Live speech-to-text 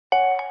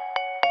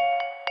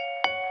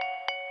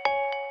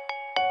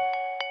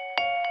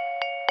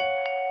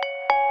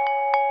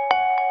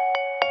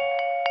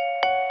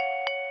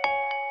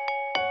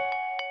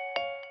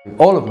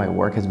all of my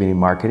work has been in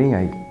marketing.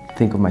 I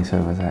think of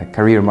myself as a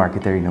career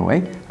marketer in a way.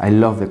 I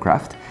love the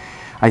craft.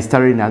 I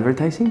started in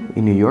advertising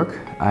in New York.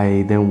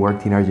 I then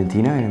worked in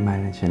Argentina and I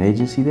managed an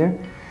agency there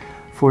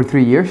for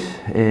 3 years.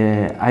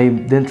 I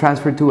then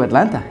transferred to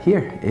Atlanta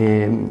here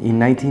in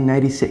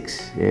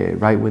 1996,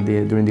 right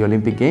during the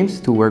Olympic Games,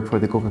 to work for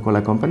the Coca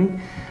Cola Company,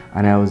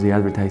 and I was the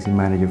advertising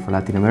manager for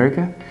Latin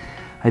America.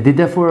 I did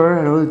that for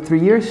another 3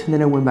 years, and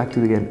then I went back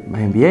to get my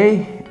MBA,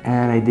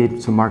 and I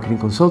did some marketing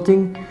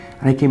consulting,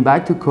 and I came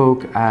back to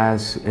Coke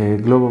as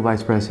Global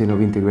Vice President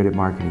of Integrated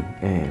Marketing,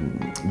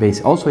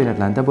 based also in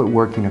Atlanta, but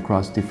working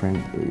across different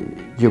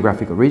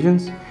geographical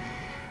regions.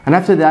 And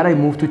after that, I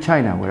moved to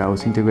China, where I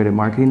was Integrated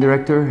Marketing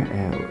Director,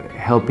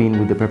 helping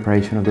with the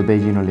preparation of the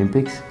Beijing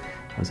Olympics.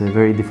 It was a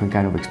very different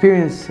kind of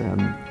experience.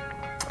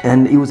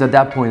 And it was at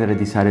that point that I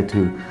decided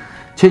to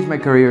change my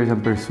careers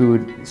and pursue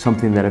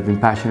something that I've been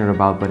passionate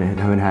about, but I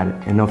haven't had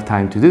enough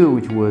time to do,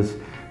 which was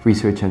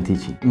research and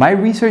teaching. My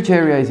research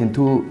area is in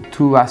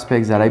two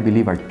aspects that I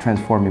believe are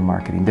transforming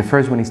marketing. The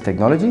first one is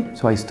technology.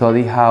 So I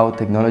study how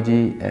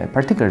technology,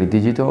 particularly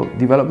digital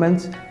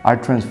developments, are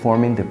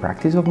transforming the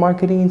practice of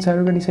marketing inside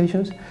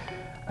organizations.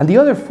 And the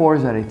other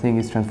force that I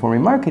think is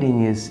transforming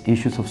marketing is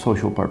issues of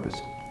social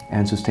purpose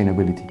and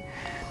sustainability.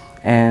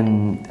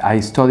 And I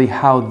study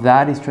how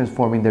that is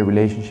transforming the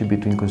relationship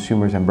between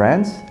consumers and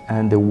brands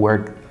and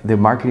the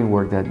marketing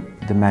work that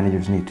the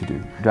managers need to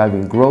do.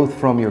 Driving growth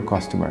from your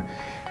customer.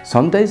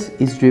 Sometimes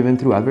it's driven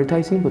through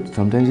advertising, but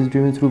sometimes it's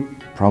driven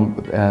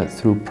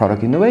through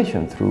product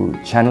innovation,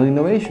 through channel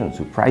innovation,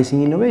 through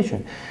pricing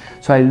innovation.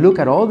 So I look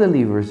at all the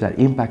levers that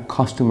impact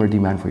customer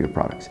demand for your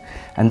products.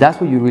 And that's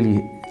where you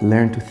really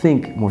learn to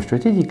think more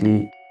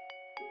strategically.